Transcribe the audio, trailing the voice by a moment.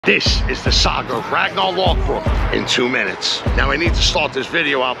This is the Saga of Ragnar Lothbrok in 2 minutes. Now I need to start this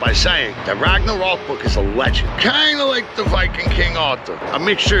video out by saying that Ragnar Lothbrok is a legend, kinda like the Viking King Arthur. A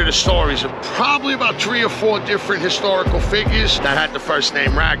mixture of the stories of probably about 3 or 4 different historical figures that had the first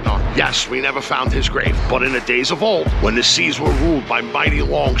name Ragnar. Yes, we never found his grave, but in the days of old, when the seas were ruled by mighty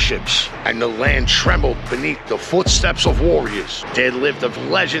longships and the land trembled beneath the footsteps of warriors, there lived a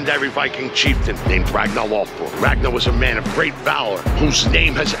legendary Viking chieftain named Ragnar Lothbrok. Ragnar was a man of great valor, whose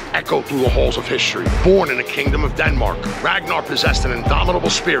name has echoed through the halls of history. Born in the kingdom of Denmark, Ragnar possessed an indomitable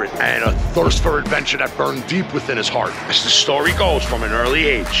spirit and a thirst for adventure that burned deep within his heart. As the story goes, from an early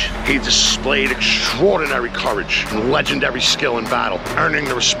age, he displayed extraordinary courage and legendary skill in battle, earning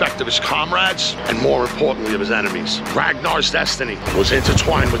the respect of his comrades and, more importantly, of his enemies. Ragnar's destiny was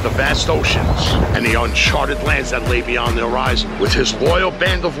intertwined with the vast oceans and the uncharted lands that lay beyond the horizon. With his loyal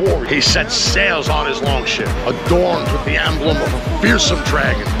band of warriors, he set sails on his longship, adorned with the emblem of a fearsome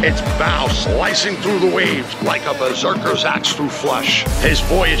dragon, its bow slicing through the waves like a berserker's axe through flesh. His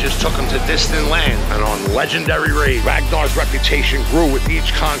voyages took him to distant land and on legendary raids. Ragnar's reputation grew with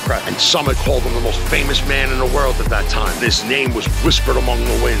each conquest, and some had called him the most famous man in the world at that time. His name was whispered among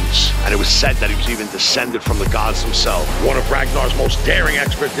the winds, and it was said that he was even descended from the gods themselves. One of Ragnar's most daring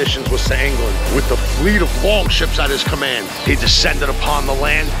expeditions was to England. With the fleet of longships at his command, he descended upon the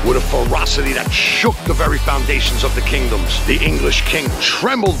land with a ferocity that shook the very foundations of the kingdoms. The English king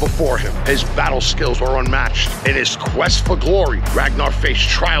trembled before him. His battle skills were unmatched. In his quest for glory, Ragnar faced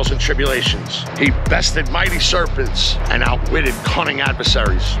trials and tribulations. He bested mighty serpents and outwitted cunning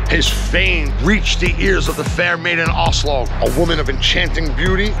adversaries. His fame reached the ears of the fair maiden Aslog, a woman of enchanting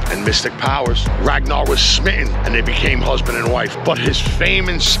beauty and mystic powers. Ragnar was smitten and they became husband and wife. But his fame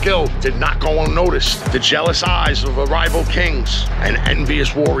and skill did not go unnoticed. The jealous eyes of rival kings and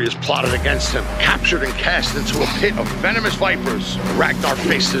envious warriors plotted against him. Captured and cast into a pit of venomous vipers, Ragnar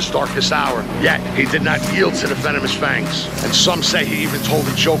faced his darkest hour, yet he did not yield to the venomous fangs. And some say he even told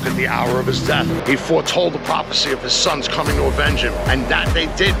a joke at the hour of his death. He foretold the prophecy of his sons coming to avenge him, and that they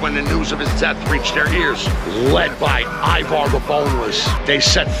did when the news of his death reached their ears. Led by Ivar the Boneless, they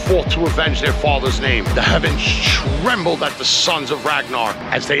set forth to avenge their father's name. The heavens trembled at the sons of Ragnar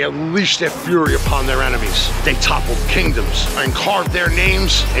as they unleashed their fury upon their enemies. They toppled kingdoms and carved their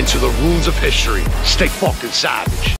names into the runes of history. Stay fucking savage.